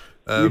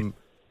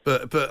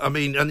 But I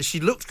mean, and she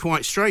looked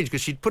quite strange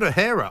because she'd put her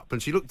hair up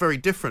and she looked very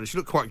different. She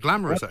looked quite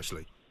glamorous,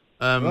 actually.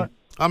 Right.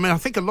 I mean, I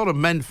think a lot of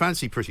men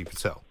fancy Priti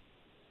Patel.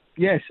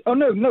 Yes. Oh,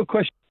 no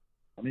question.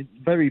 I mean,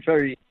 very,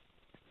 very,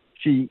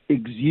 she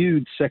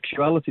exudes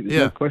sexuality.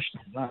 There's no question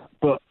of that.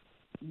 But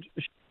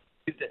she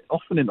did it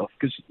often enough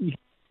because you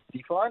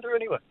find her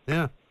anyway.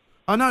 Yeah.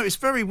 I know, it's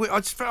very weird.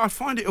 I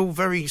find it all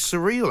very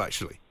surreal,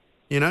 actually.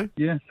 Yeah.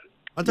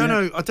 I don't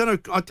know.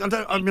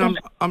 I mean,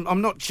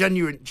 I'm not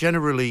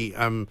generally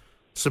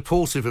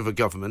supportive of a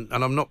government,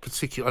 and I'm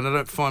not and I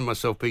don't find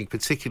myself being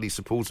particularly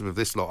supportive of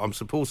this lot. I'm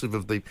supportive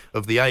of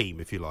the aim,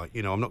 if you like.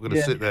 I'm not going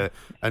to sit there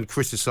and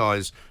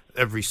criticise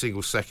every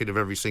single second of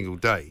every single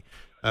day,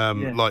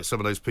 like some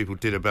of those people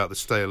did about the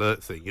stay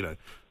alert thing.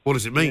 What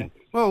does it mean?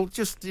 Yeah. Well,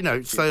 just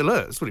stay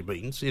alert. That's what it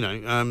means.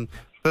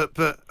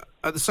 But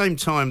at the same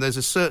time, there's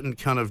a certain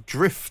kind of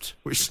drift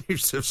which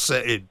seems to have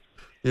set in.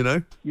 Yeah.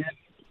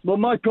 Well,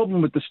 my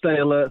problem with the stay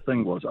alert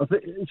thing was, I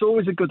think it's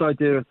always a good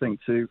idea, I think,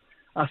 to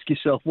ask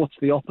yourself what's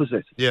the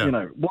opposite. Yeah.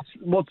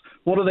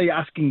 What are they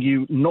asking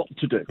you not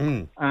to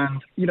do?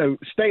 And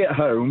stay at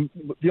home.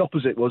 The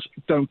opposite was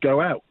don't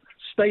go out.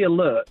 Stay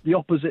alert. The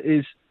opposite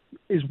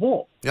is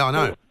what? Yeah, I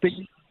know.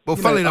 Well,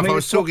 funnily enough, I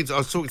was talking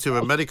to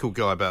a medical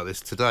guy about this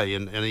today,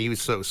 and he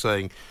was sort of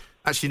saying,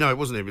 actually, no, it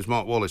wasn't him. It was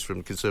Mark Wallace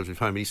from Conservative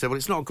Home. And he said, well,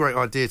 it's not a great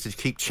idea to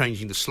keep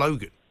changing the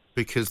slogan,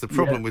 because the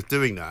problem with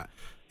doing that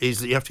is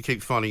that you have to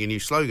keep finding a new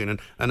slogan.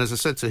 And as I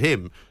said to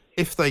him,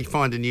 if they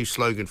find a new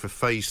slogan for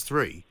phase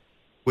 3,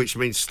 which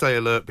means stay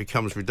alert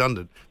becomes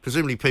redundant,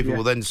 presumably people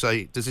will then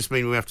say, does this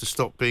mean we have to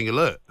stop being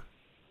alert?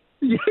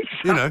 Yeah,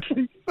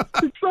 exactly.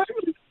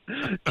 Exactly.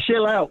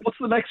 Chill out. What's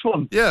the next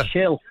one? Yeah.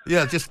 Chill.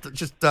 Yeah, just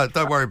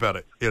don't worry about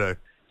it, Yeah,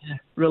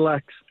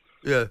 relax.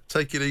 Yeah,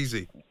 take it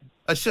easy.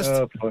 It's just...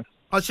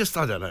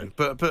 I don't know.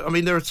 But I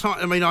mean, there are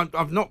times... I mean,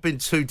 I've not been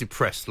too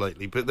depressed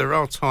lately, but there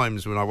are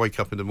times when I wake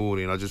up in the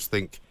morning and I just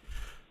think,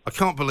 I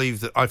can't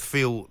believe that I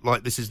feel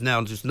like this is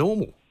now just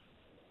normal.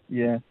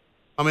 Yeah.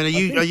 I mean,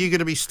 are you going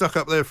to be stuck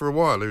up there for a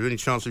while? Is there any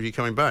chance of you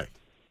coming back?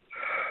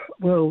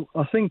 Well,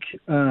 I think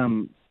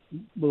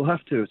we'll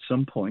have to at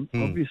some point,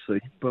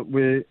 obviously. But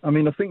I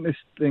think this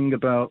thing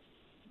about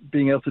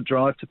being able to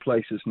drive to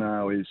places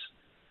now is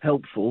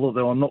helpful,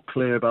 although I'm not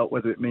clear about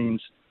whether it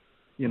means,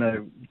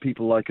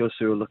 people like us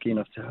who are lucky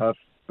enough to have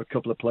a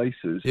couple of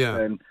places. Yeah.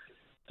 And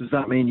does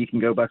that mean you can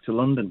go back to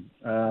London?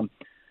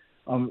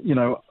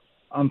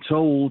 I'm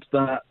told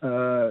that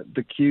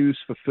the queues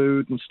for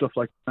food and stuff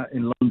like that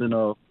in London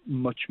are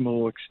much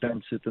more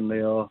extensive than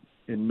they are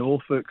in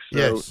Norfolk. So,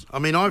 yes, I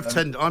mean, I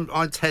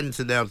tend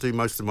to now do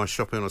most of my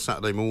shopping on a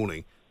Saturday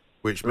morning,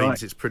 which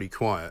means it's pretty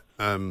quiet.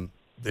 In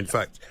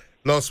fact,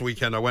 last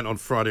weekend I went on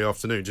Friday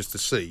afternoon just to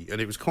see,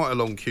 and it was quite a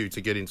long queue to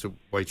get into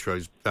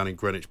Waitrose down in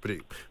Greenwich, but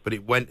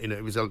it went in.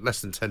 It was a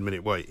less than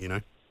 10-minute wait,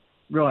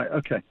 Right.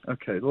 Okay.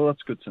 Well,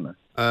 that's good to know.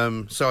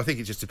 So I think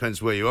it just depends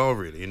where you are,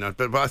 really.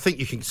 But I think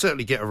you can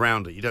certainly get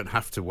around it. You don't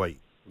have to wait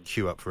and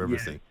queue up for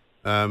everything.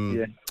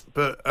 Yeah.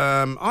 But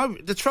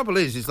the trouble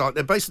is like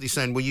they're basically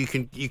saying, well, you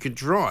can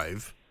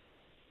drive,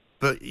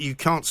 but you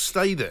can't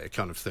stay there,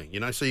 kind of thing.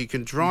 So you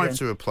can drive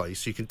to a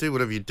place, you can do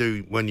whatever you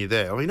do when you're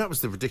there. I mean, that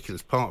was the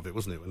ridiculous part of it,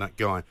 wasn't it? When that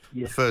guy,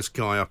 the first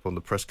guy up on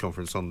the press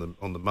conference on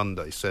the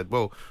Monday, said,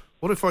 well,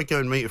 what if I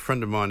go and meet a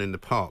friend of mine in the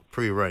park,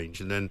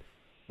 prearranged, and then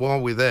while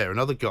we're there,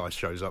 another guy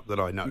shows up that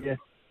I know. Yeah.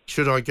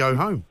 Should I go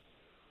home?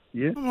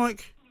 Yeah. I'm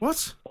like,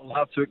 what? I'll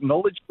have to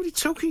acknowledge. What are you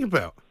talking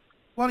about?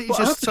 Why don't you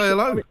just say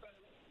hello?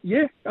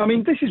 I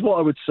mean, this is what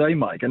I would say,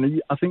 Mike,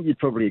 and I think you'd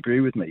probably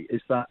agree with me,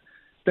 is that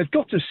they've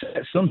got to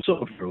set some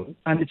sort of rule,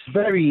 and it's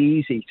very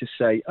easy to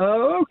say,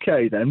 oh,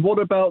 okay, then, what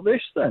about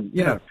this then?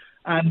 You know,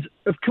 and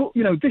of course,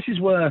 this is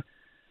where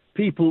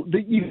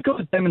you've got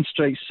to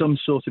demonstrate some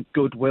sort of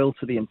goodwill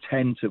to the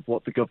intent of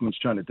what the government's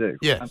trying to do.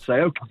 Yes. And say,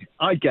 okay,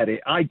 I get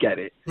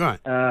it. Right.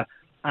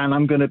 And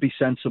I'm going to be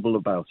sensible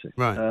about it.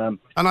 Right.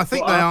 And I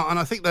think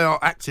they are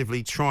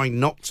actively trying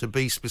not to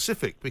be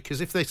specific, because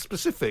if they're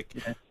specific,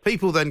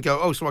 people then go,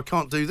 oh, so I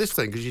can't do this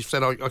thing because you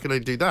said I can only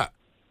do that.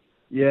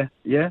 Yeah.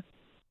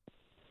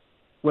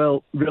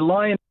 Well,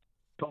 relying on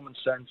common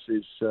sense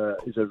is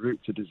a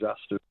route to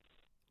disaster.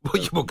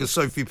 Well, because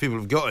so few people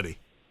have got any.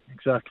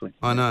 Exactly.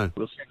 I know.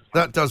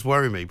 That does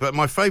worry me. But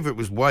my favourite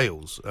was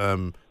Wales,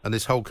 and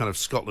this whole kind of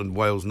Scotland,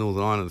 Wales,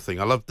 Northern Ireland thing.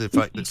 I love the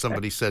fact that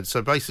somebody said,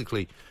 so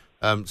basically,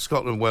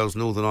 Scotland, Wales,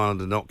 Northern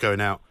Ireland are not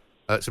going out.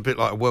 It's a bit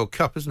like a World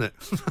Cup, isn't it?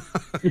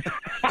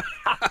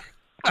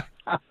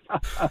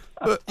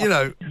 But,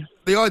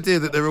 the idea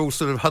that they're all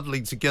sort of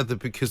huddling together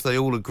because they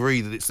all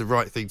agree that it's the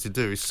right thing to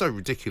do is so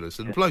ridiculous.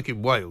 And the bloke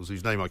in Wales,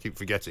 whose name I keep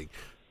forgetting,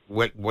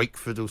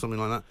 Wakeford or something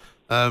like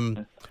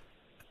that,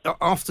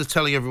 after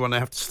telling everyone they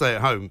have to stay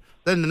at home,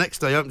 then the next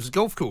day opens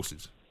golf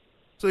courses.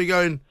 So you're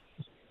going,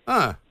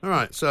 All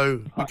right.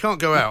 So we can't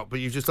go out, but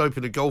you've just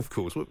opened a golf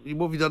course. What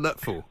have you done that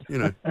for? You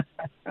know.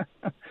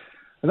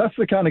 And that's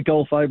the kind of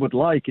golf I would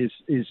like, is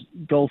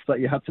golf that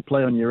you had to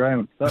play on your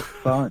own. That's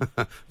fine.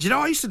 Do you know,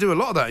 I used to do a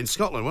lot of that in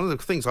Scotland. One of the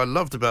things I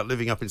loved about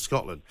living up in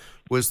Scotland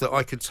was that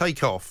I could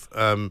take off,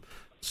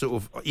 sort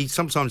of eat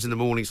sometimes in the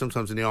morning,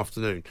 sometimes in the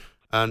afternoon,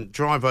 and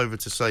drive over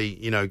to, say,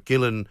 you know,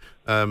 Gillen,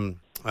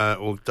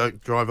 or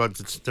drive down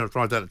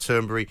to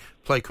Turnberry,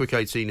 play quick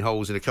 18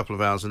 holes in a couple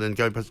of hours, and then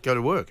go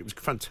to work. It was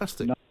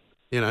fantastic. No.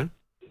 You know.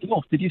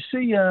 Golf. Did you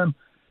see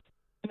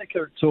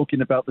Lineker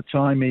talking about the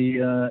time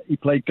he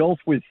played golf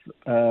with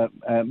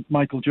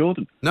Michael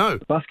Jordan? No.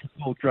 The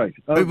basketball great.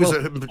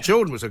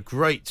 Jordan was a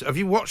great... Have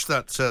you watched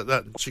that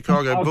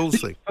Chicago Bulls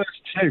thing? First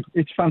two.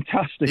 It's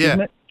fantastic, yeah.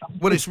 isn't it?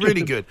 Well, it's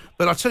really good.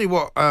 But I'll tell you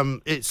what,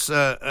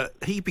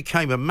 he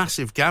became a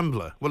massive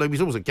gambler. Well, he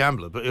was always a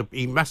gambler, but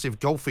a massive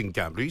golfing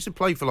gambler. He used to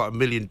play for like $1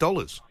 million.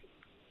 This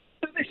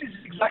is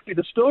exactly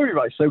the story,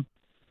 right? So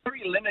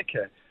Gary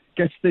Lineker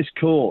gets this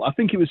call. I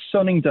think it was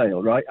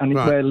Sunningdale, right? And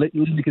where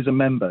Lineker's a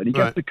member. And he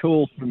gets the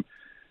call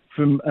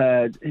from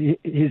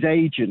his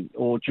agent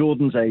or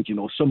Jordan's agent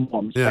or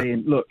someone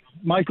saying, look,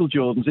 Michael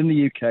Jordan's in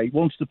the UK,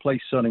 wants to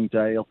play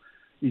Sunningdale.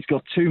 He's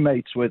got two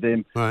mates with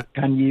him. Right.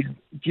 Do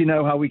you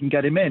know how we can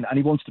get him in? And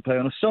he wants to play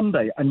on a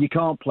Sunday, and you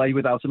can't play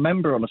without a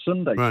member on a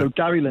Sunday. Right. So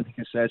Gary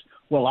Lineker says,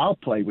 well, I'll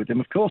play with him,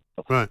 of course.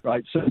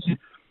 Right. So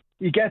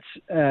he gets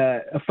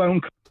a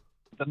phone call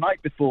the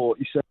night before.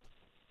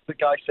 The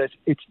guy says,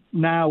 it's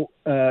now,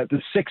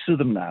 there's 6 of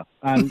them now.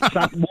 And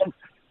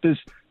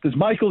there's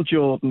Michael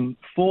Jordan,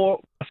 4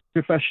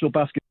 professional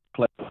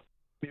basketball players,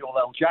 Bill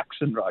L.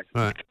 Jackson,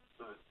 right?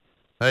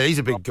 Hey, he's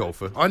a big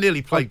golfer. I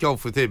nearly played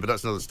golf with him, but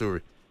that's another story.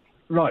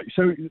 Right,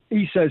 so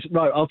he says,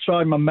 right, I'll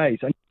try my mate.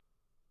 And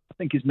I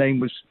think his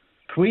name was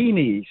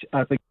Queenie,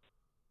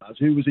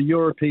 who was a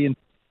European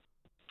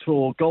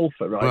tour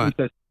golfer, right?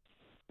 He says,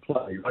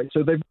 play, right?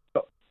 So they've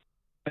got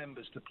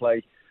members to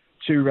play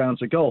 2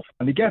 rounds of golf.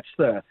 And he gets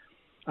there,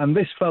 and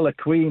this fella,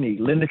 Queenie,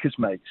 Lineker's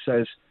mate,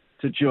 says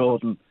to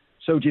Jordan,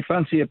 so do you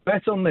fancy a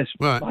bet on this,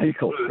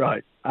 Michael?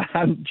 Right.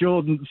 And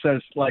Jordan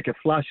says, like a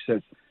flash,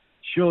 says,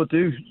 sure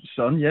do,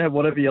 son, yeah,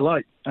 whatever you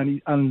like. And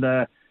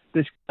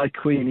this guy,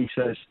 Queenie,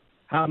 says,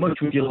 how much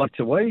would you like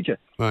to wager?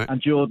 Right.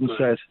 And Jordan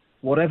says,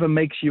 whatever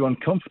makes you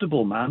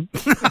uncomfortable, man.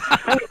 And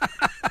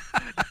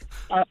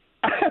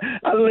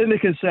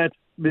Lineker said,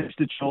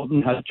 Mr.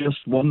 Jordan has just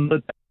won the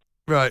day.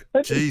 Right,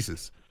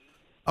 Jesus.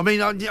 I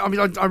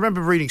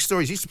remember reading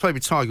stories. He used to play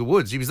with Tiger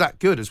Woods. He was that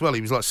good as well. He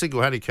was like a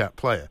single handicap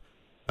player.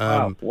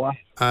 Wow.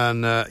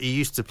 And he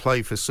used to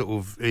play for sort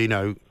of, you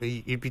know,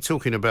 you'd be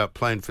talking about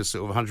playing for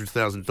sort of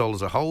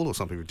 $100,000 a hole or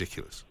something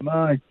ridiculous.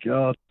 My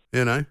God.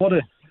 You know? What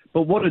a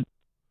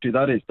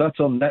that is. That's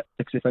on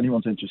Netflix if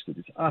anyone's interested.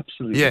 It's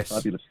absolutely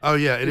fabulous. Oh,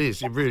 yeah, it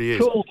is. It really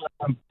is. It's called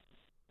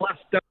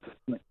Last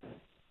Dance.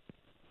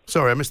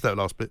 Sorry, I missed that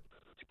last bit.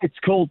 It's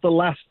called The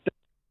Last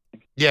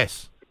Dance.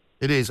 Yes,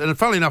 it is. And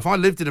funnily enough, I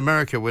lived in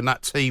America when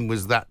that team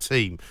was that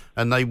team,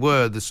 and they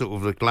were the sort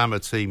of the glamour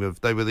team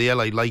they were the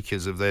LA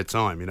Lakers of their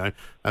time, you know,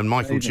 and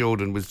Michael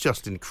Jordan was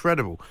just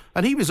incredible.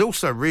 And he was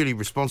also really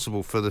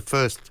responsible for the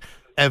first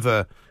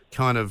ever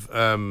kind of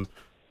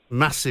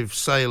massive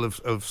sale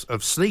of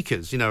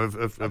sneakers, you know,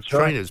 of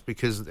trainers,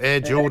 because Air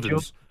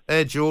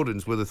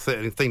Jordans were the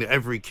thing that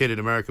every kid in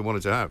America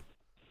wanted to have.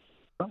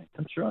 Right,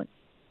 that's right.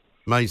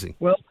 Amazing.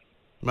 Well,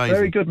 amazing.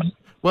 Very good, man.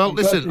 Well,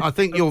 listen, I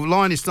think your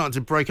line is starting to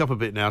break up a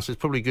bit now, so it's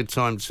probably a good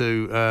time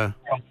to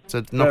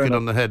knock it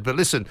on the head. But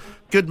listen,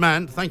 good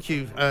man. Thank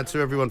you to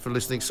everyone for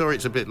listening. Sorry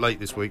it's a bit late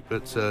this week,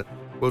 but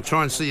we'll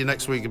try and see you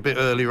next week a bit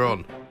earlier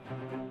on.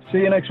 See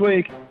you next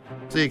week.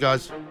 See you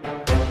guys.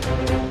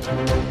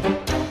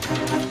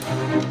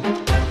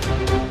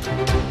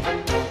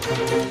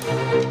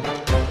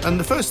 And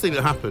the first thing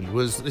that happened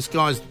was this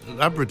guy's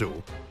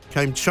Labrador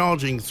came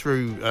charging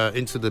through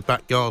into the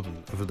back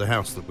garden of the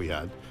house that we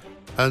had,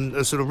 and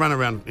sort of ran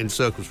around in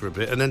circles for a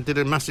bit, and then did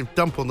a massive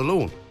dump on the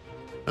lawn.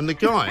 And the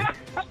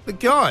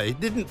guy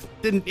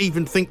didn't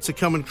even think to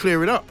come and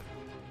clear it up.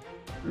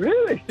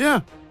 Really?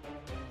 Yeah.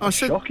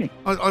 Shocking.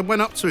 I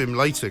went up to him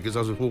later because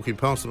I was walking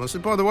past him. I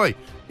said, by the way,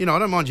 you know, I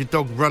don't mind your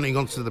dog running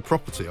onto the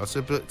property. I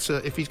said, but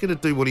if he's going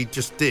to do what he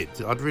just did,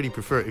 I'd really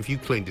prefer it if you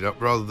cleaned it up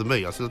rather than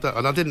me. I said,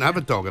 and I didn't have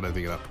a dog, I don't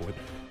think, at that point.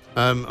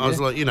 I was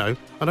like, you know,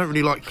 I don't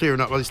really like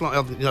clearing up. It's like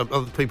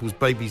other people's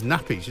babies'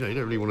 nappies. You know, you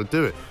don't really want to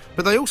do it.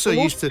 But they also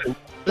used to.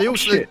 Dog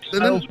shit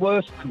smells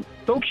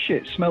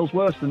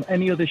worse than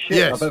any other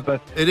shit I've ever.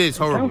 It is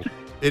horrible.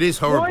 It is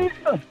horrible. Why is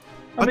that?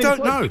 I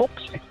don't know.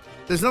 Toxic.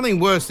 There's nothing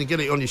worse than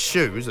getting it on your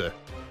shoe, is there?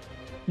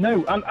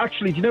 No, and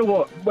actually, do you know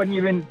what? When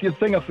you're in the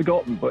thing I've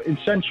forgotten, but in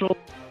Central,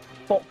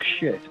 fox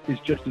shit is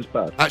just as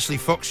bad. Actually,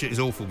 fox shit is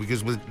awful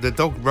because the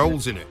dog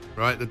rolls in it,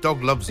 right? The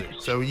dog loves it.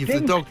 So if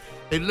the dog,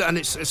 and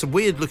it's a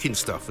weird looking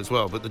stuff as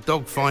well, but the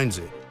dog finds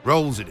it,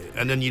 rolls in it,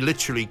 and then you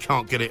literally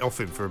can't get it off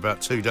him for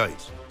about 2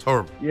 days. It's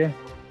horrible. Yeah.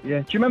 Do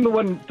you remember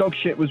when dog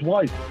shit was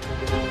white?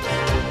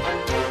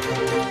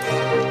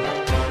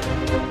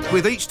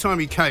 With each time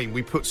he came,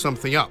 we put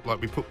something up,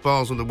 like we put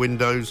bars on the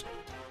windows.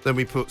 Then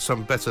we put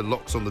some better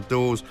locks on the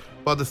doors.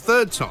 By the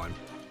third time,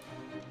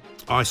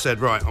 I said,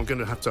 right, I'm going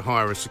to have to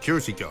hire a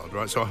security guard,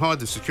 right? So I hired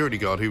the security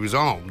guard who was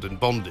armed and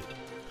bonded.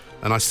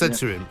 And I said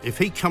to him, if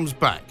he comes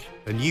back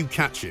and you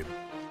catch him,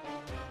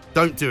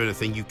 don't do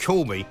anything. You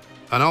call me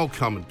and I'll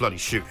come and bloody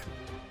shoot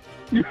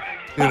him.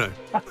 You know.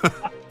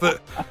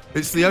 But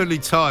it's the only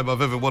time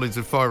I've ever wanted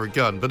to fire a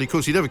gun. But of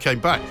course, he never came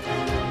back.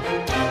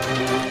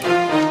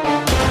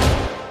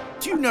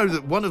 Do you know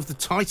that one of the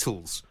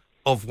titles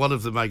of one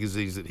of the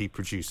magazines that he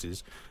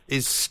produces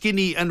is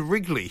Skinny and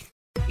Wriggly?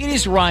 It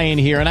is Ryan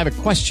here, and I have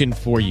a question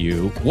for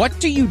you. What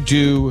do you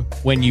do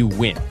when you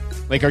win?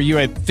 Like, are you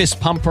a fist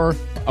pumper,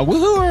 a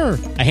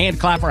woohooer, a hand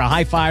clapper, a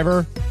high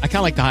fiver? I kind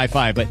of like the high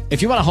five, but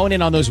if you want to hone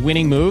in on those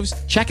winning moves,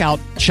 check out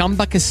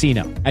Chumba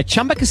Casino. At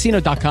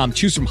ChumbaCasino.com,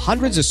 choose from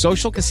hundreds of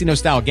social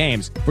casino-style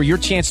games for your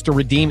chance to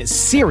redeem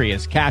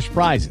serious cash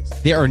prizes.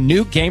 There are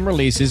new game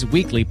releases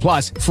weekly,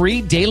 plus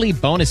free daily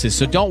bonuses,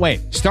 so don't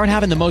wait. Start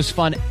having the most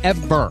fun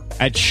ever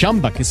at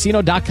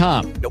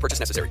ChumbaCasino.com. No purchase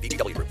necessary.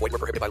 VGW Group. Void where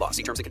prohibited by law.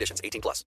 See terms and conditions. 18+.